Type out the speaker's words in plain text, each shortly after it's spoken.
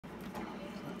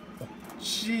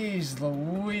Jeez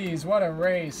Louise, what a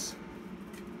race.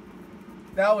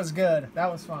 That was good.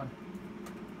 That was fun.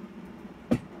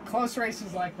 Close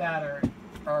races like that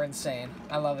are insane.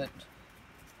 I love it.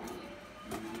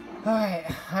 Alright,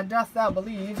 doth thou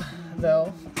believe,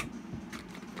 though.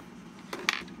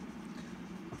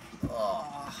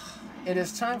 Oh, it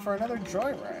is time for another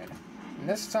joyride. And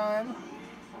this time,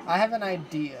 I have an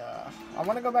idea. I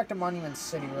want to go back to Monument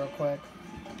City real quick.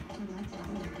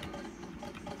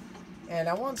 And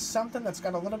I want something that's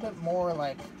got a little bit more,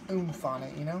 like, oomph on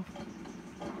it, you know?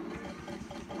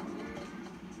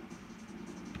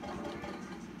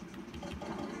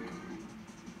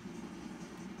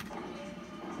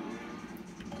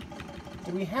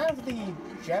 Do we have the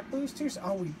jet boosters?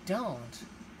 Oh, we don't.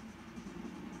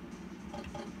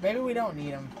 Maybe we don't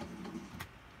need them.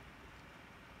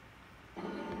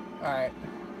 Alright.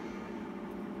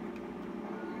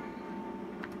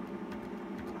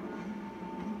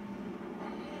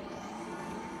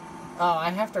 Oh,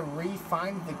 I have to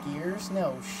re-find the gears?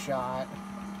 No shot.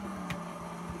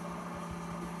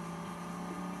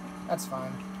 That's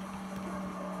fine.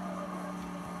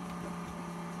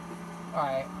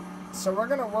 Alright. So we're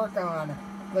going to work on...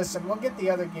 Listen, we'll get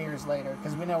the other gears later,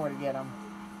 because we know where to get them.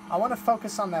 I want to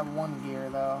focus on that one gear,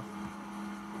 though.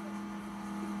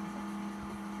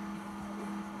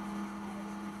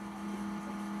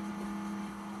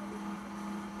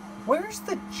 Where's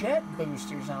the jet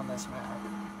boosters on this map?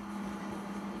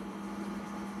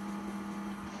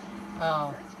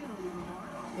 Oh.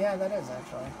 Yeah, that is,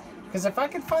 actually. Because if I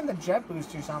could find the jet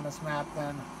boosters on this map,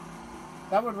 then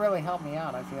that would really help me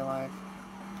out, I feel like.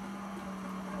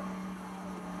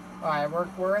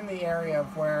 Alright, we're in the area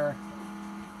of where...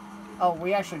 Oh,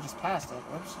 we actually just passed it.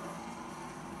 Whoops.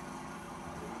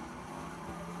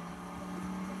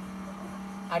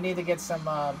 I need to get some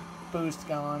boost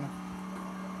going.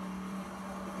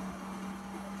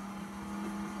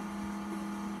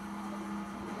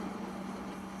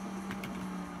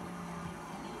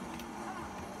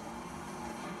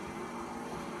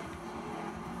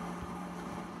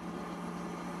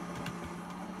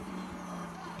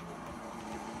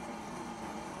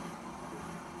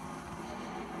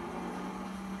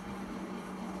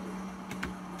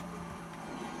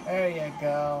 There you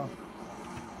go.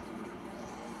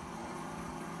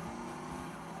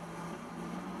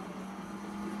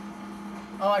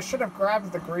 Oh, I should have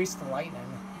grabbed the greased lightning.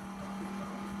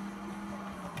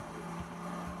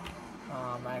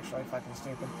 Oh, I'm actually fucking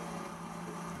stupid.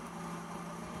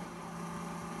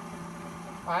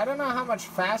 I don't know how much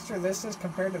faster this is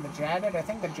compared to the Jaded. I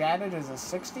think the Jaded is a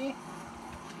 60.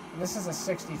 And this is a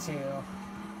 62.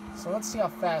 So let's see how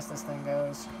fast this thing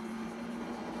goes.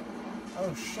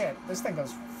 Oh shit, this thing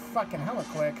goes fucking hella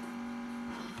quick.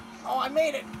 Oh, I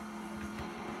made it!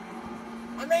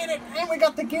 I made it! And we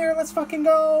got the gear, let's fucking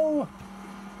go!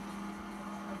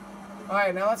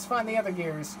 Alright, now let's find the other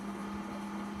gears.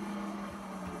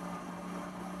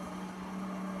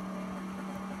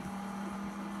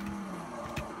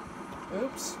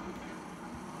 Oops.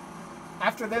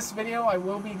 After this video, I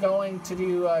will be going to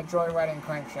do joyriding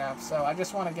crankshaft, so I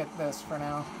just want to get this for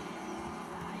now.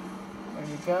 There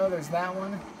you go, there's that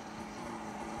one.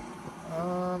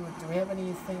 Do we have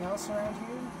anything else around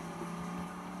here?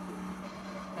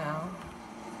 No.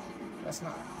 That's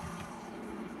not.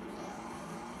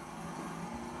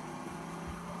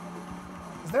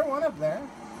 Is there one up there?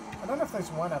 I don't know if there's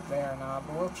one up there or not,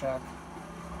 but we'll check.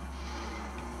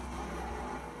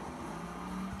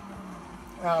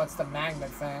 Oh, it's the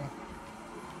magnet thing.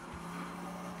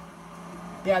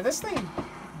 Yeah, this thing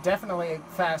definitely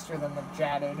faster than the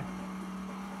Jaded.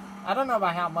 I don't know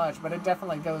by how much, but it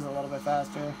definitely goes a little bit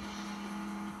faster.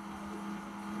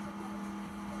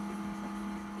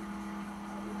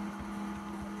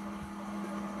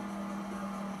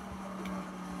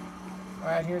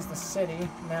 Alright, here's the city.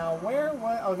 Now, where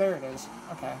was... Oh, there it is.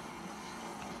 Okay.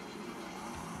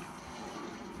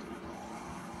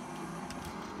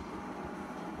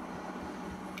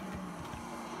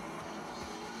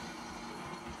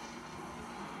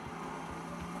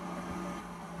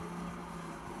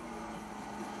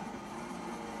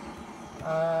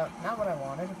 Not what I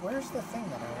wanted. Where's the thing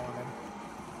that I wanted?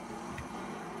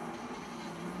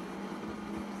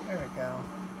 There we go.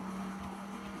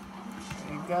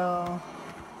 There you go.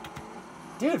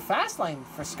 Dude, fast lane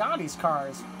for Scotty's car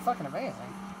is fucking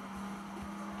amazing.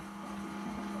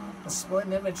 The split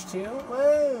image too?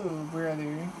 Whoa,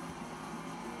 brother.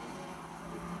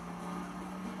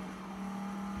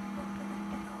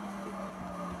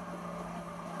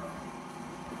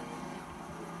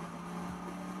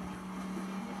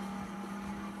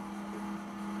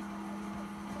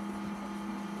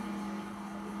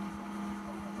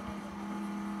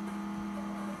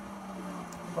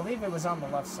 I believe it was on the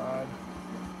left side.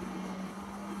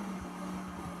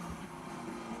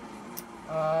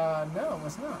 No, it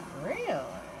was not. Really?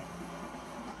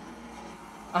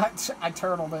 I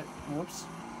turtled it. Whoops.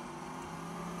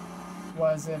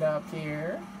 Was it up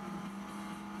here?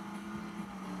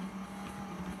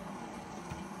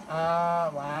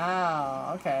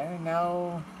 Wow. Okay.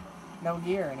 No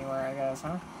gear anywhere, I guess,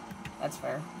 huh? That's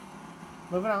fair.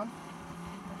 Moving on.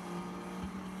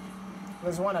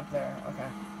 There's one up there. Okay.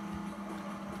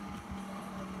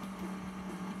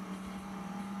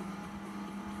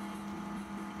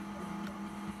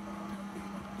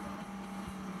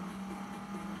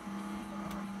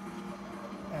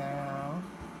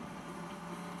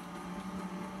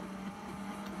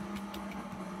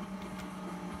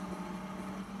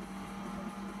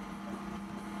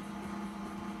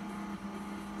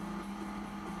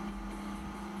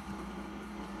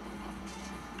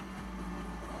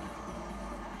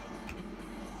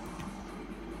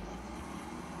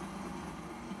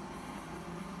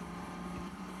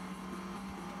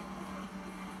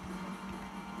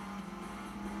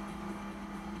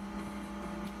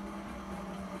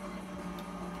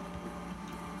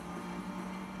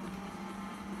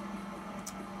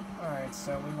 Alright,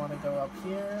 so we want to go up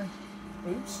here.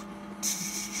 Oops.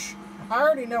 I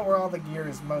already know where all the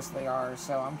gears mostly are,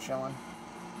 so I'm chilling.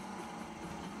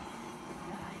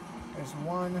 There's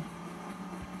one.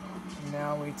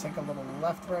 Now we take a little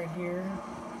left right here.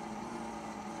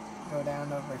 Go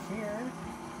down over here.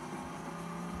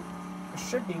 There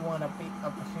should be one up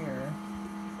here.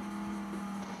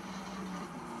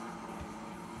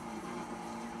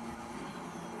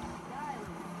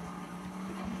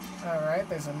 Alright,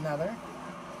 there's another.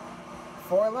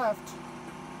 4 left.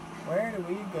 Where do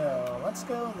we go? Let's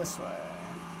go this way.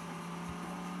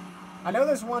 I know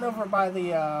there's one over by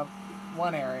the,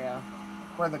 one area.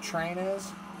 Where the train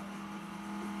is.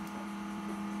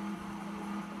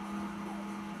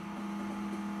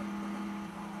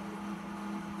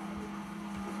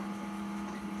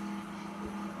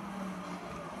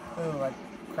 Ooh, I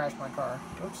crashed my car.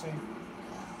 Oopsie.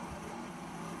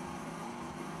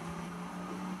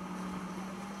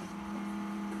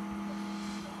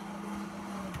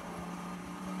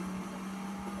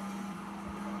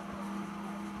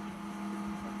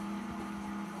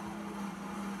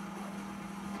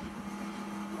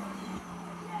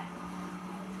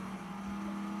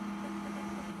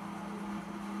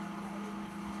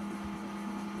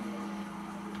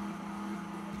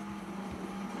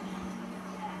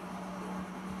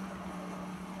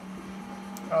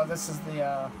 Oh, this is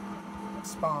the,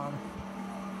 spawn.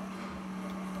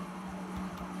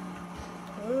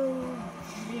 Ooh,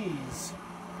 jeez.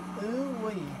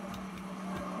 Ooh-wee.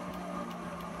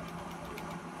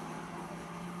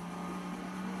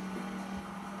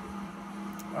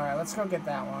 Alright, let's go get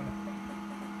that one.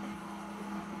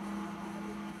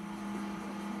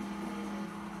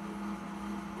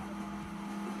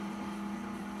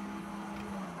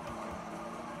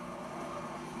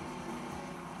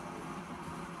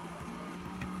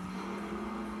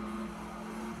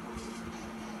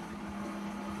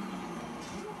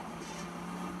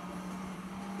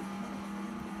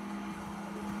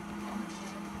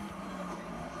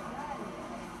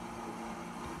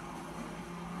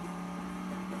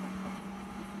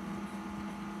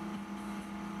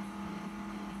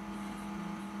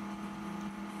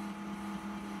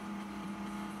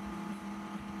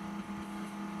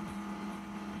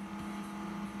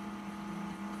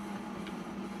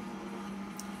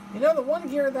 You know, the one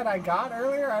gear that I got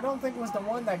earlier, I don't think was the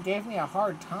one that gave me a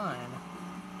hard time.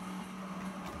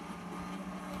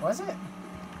 Was it?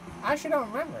 I actually don't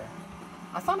remember.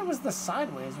 I thought it was the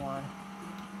sideways one.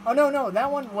 Oh, no,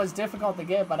 that one was difficult to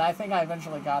get, but I think I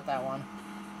eventually got that one.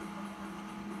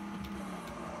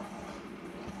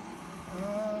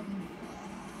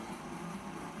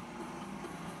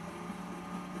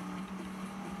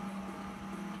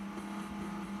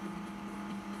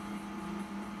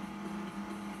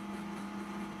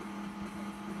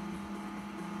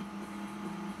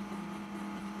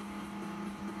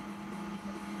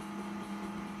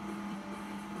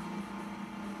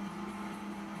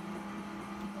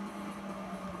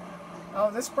 Oh,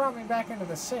 this brought me back into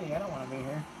the city. I don't want to be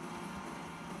here.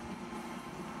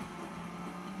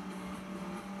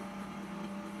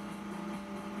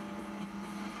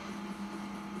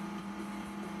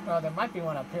 Oh, there might be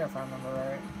one up here if I remember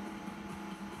right.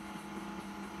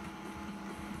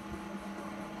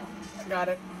 I got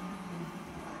it.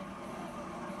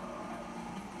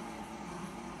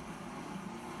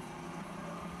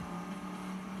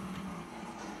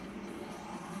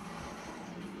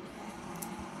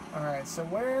 Alright, so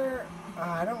where...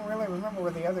 I don't really remember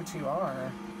where the other two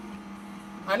are.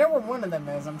 I know where one of them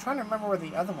is. I'm trying to remember where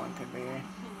the other one could be.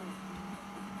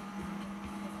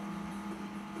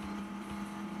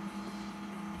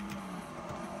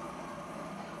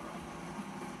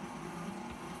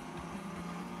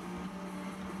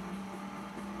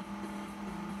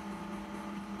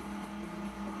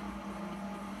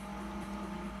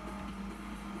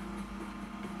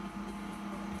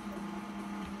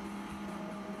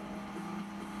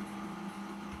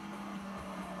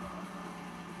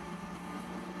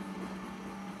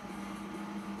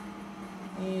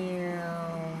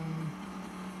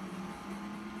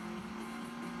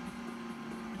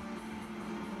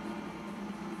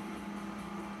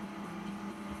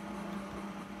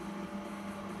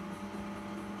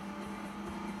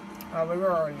 Oh, we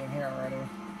were already in here already.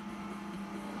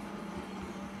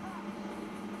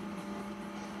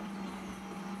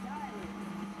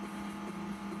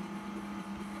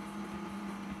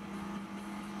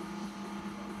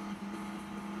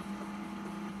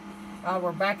 Oh,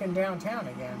 we're back in downtown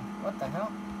again. What the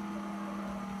hell?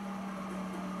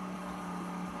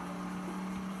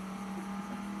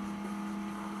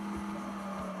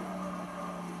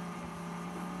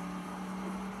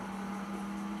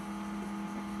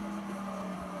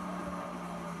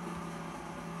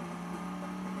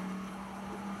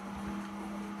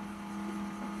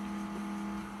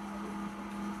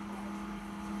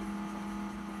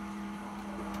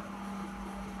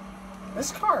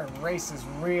 This car races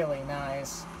really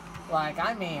nice. Like,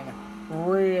 I mean,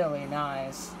 really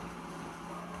nice.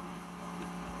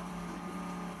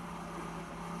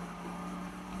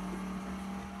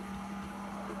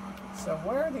 So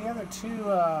where are the other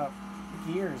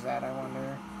two gears at, I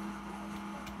wonder?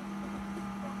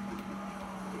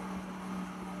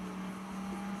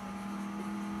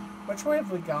 Which way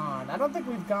have we gone? I don't think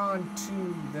we've gone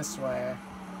to this way.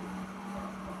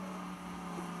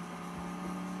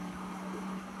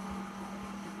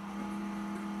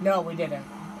 No, we didn't.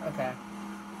 Okay.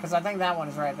 Because I think that one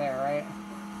is right there, right?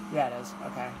 Yeah, it is.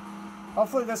 Okay.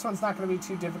 Hopefully this one's not going to be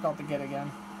too difficult to get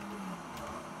again.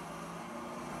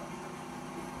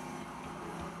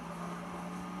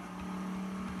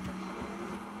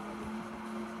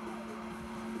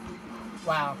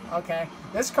 Wow, okay.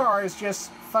 This car is just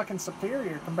fucking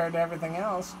superior compared to everything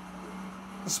else.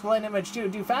 The split image, too.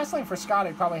 Dude, Fastlane for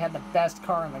Scotty probably had the best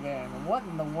car in the game. What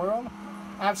in the world?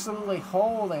 Absolutely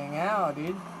holding out,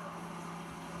 dude.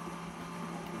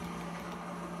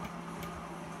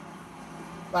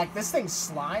 Like, this thing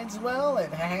slides well, it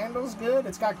handles good,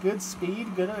 it's got good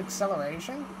speed, good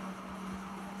acceleration.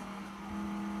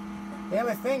 The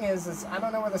only thing is I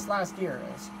don't know where this last gear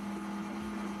is.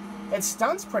 It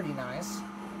stunts pretty nice.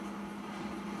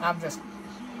 I'm just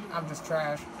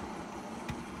trash.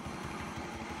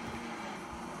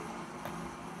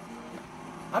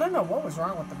 I don't know what was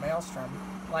wrong with the Maelstrom.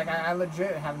 Like, I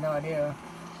legit have no idea.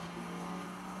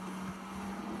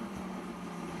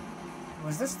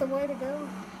 Was this the way to go?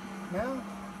 No?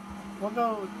 We'll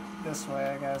go this way,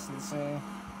 I guess, and see.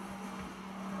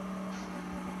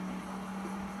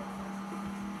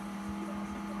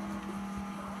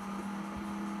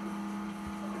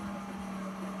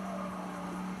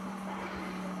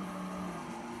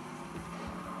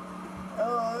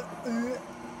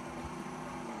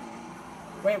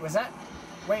 Wait, was that...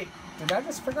 Wait, did I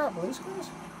just figure out Blue Screws?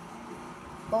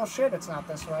 Bullshit, it's not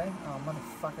this way. Oh,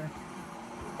 motherfucker.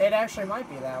 It actually might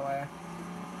be that way.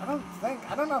 I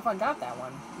don't know if I got that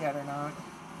one yet or not.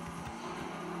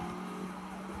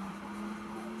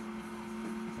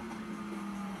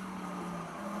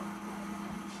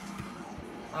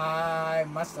 I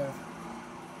must have.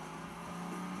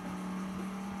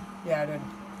 Yeah, I did.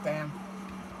 Damn.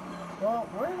 Well,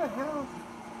 where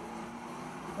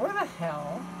the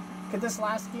hell could this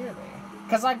last gear be?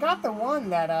 Because I got the one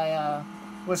that I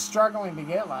was struggling to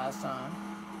get last time.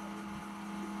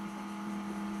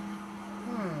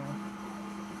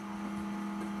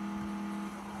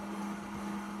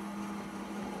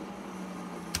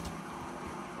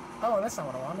 Oh, that's not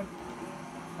what I wanted.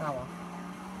 Oh well.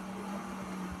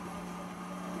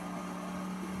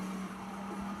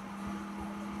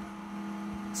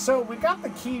 So we got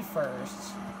the key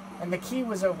first, and the key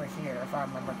was over here, if I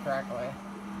remember correctly.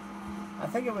 I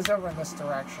think it was over in this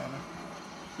direction.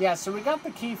 Yeah, so we got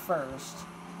the key first,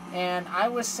 and I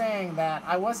was saying that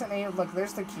I wasn't able... Look,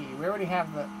 there's the key. We already have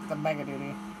the Mega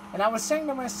Duty. And I was saying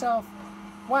to myself,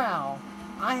 wow,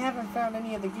 I haven't found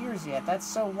any of the gears yet. That's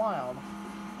so wild.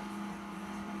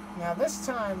 Now this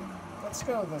time, let's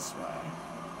go this way.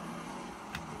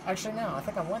 Actually, no, I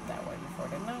think I went that way before,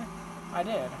 didn't I? I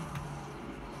did.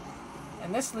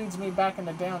 And this leads me back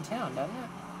into downtown, doesn't it?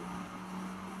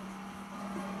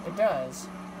 It does.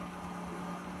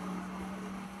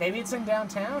 Maybe it's in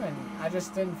downtown and I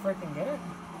just didn't freaking get it.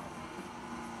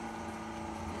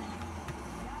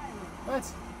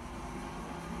 What?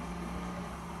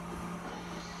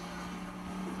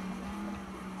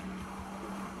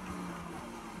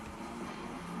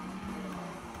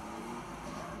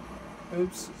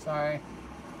 Oops, sorry.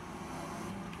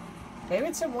 Maybe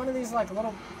it's in one of these, like,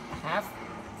 little half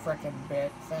frickin'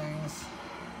 bit things.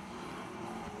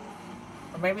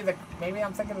 Or maybe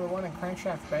I'm thinking of the one in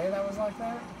Crankshaft Bay that was like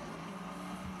that?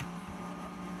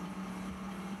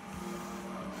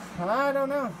 I don't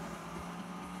know.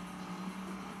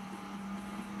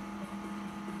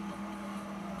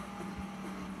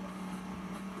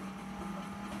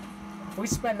 If we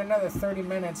spend another 30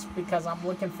 minutes because I'm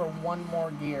looking for one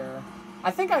more gear. I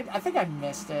think I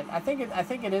missed it. I think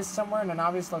it is somewhere in an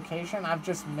obvious location. I've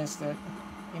just missed it.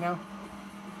 You know?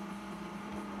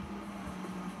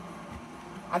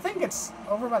 I think it's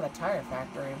over by the tire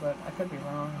factory, but I could be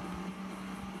wrong.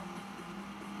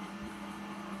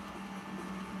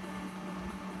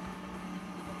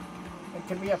 It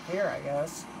could be up here, I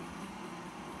guess.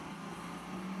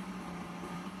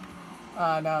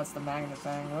 No, it's the magnet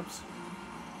thing. Whoops.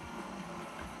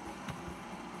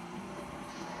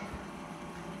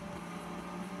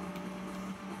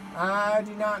 I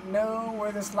do not know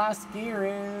where this last gear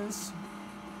is.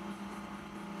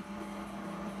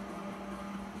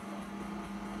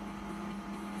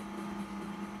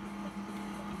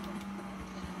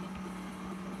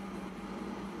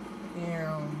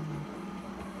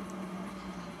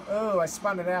 Oh, I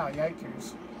spun it out.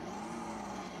 Yikers.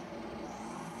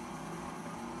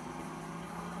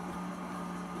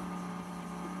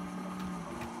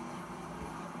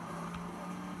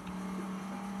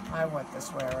 I went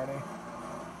this way already.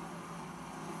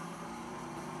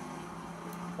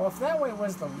 Well, if that way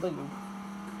was the loop,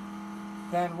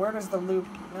 then where does the loop...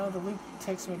 No, the loop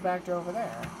takes me back to over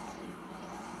there.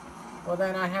 Well,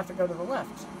 then I have to go to the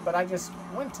left. But I just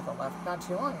went to the left not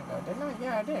too long ago, didn't I?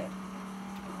 Yeah, I did.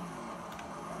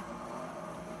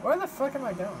 Where the fuck am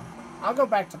I doing? I'll go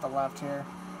back to the left here.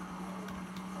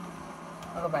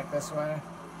 I'll go back this way.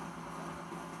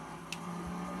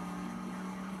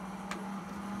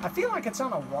 I feel like it's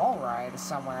on a wall ride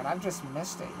somewhere, and I've just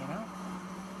missed it, you know?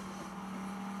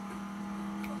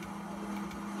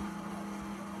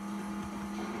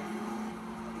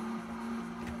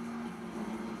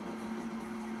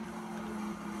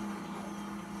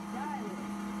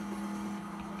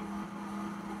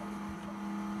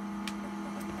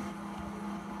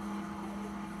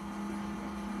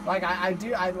 Like, I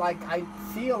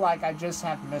feel like I just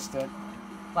have missed it.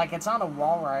 Like, it's on a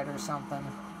wall ride or something.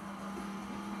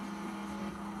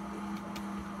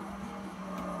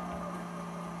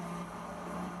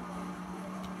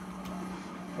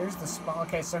 Here's the spawn.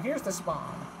 Okay, so here's the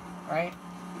spawn, right?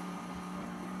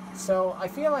 So, I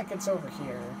feel like it's over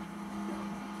here.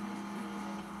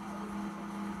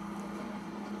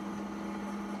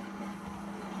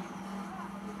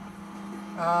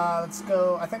 Let's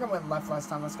go. I think I went left last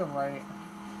time. Let's go right.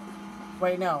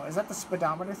 Wait, no. Is that the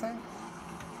speedometer thing?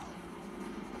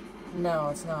 No,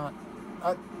 it's not.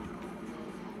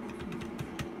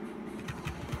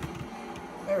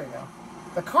 There we go.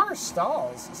 The car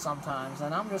stalls sometimes,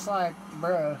 and I'm just like,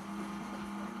 bruh,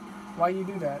 why you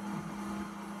do that?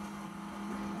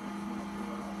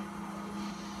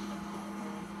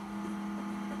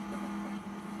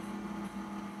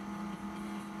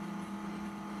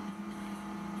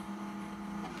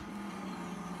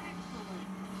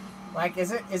 Like,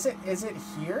 is it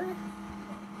here?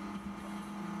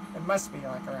 It must be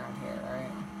like around here,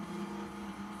 right?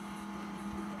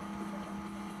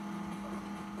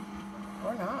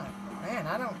 Or not. Man,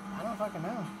 I don't fucking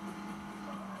know.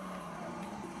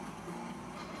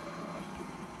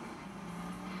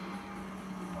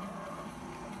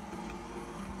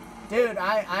 Dude,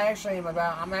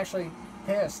 I'm actually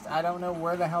pissed. I don't know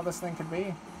where the hell this thing could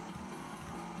be.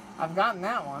 I've gotten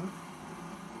that one.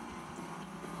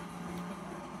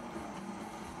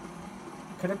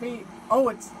 Could it be?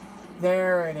 Oh,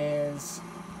 there it is.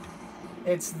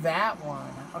 It's that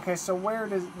one. Okay, so where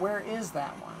is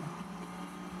that one?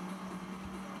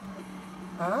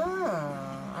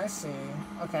 Ah, I see.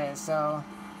 Okay, so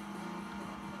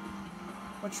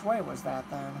which way was that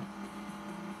then?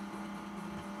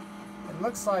 It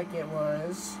looks like it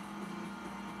was.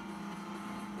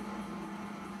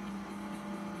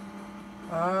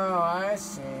 Oh, I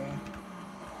see.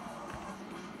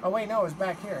 Oh wait, no, it was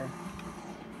back here.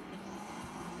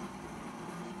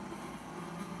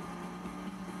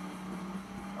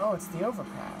 Oh, it's the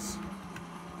overpass.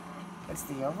 It's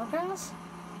the overpass?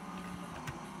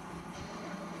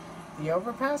 The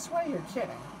overpass way? You're kidding.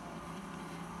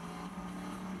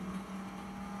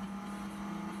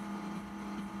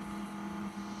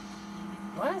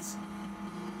 What?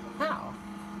 How?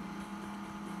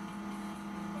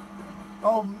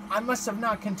 Oh, I must have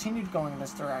not continued going in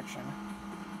this direction.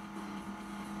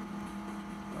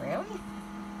 Really?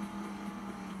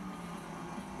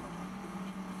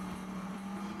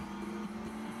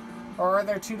 Or are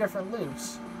there two different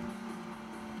loops?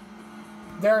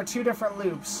 There are two different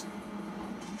loops.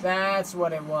 That's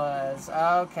what it was.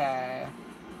 Okay.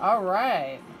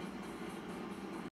 Alright.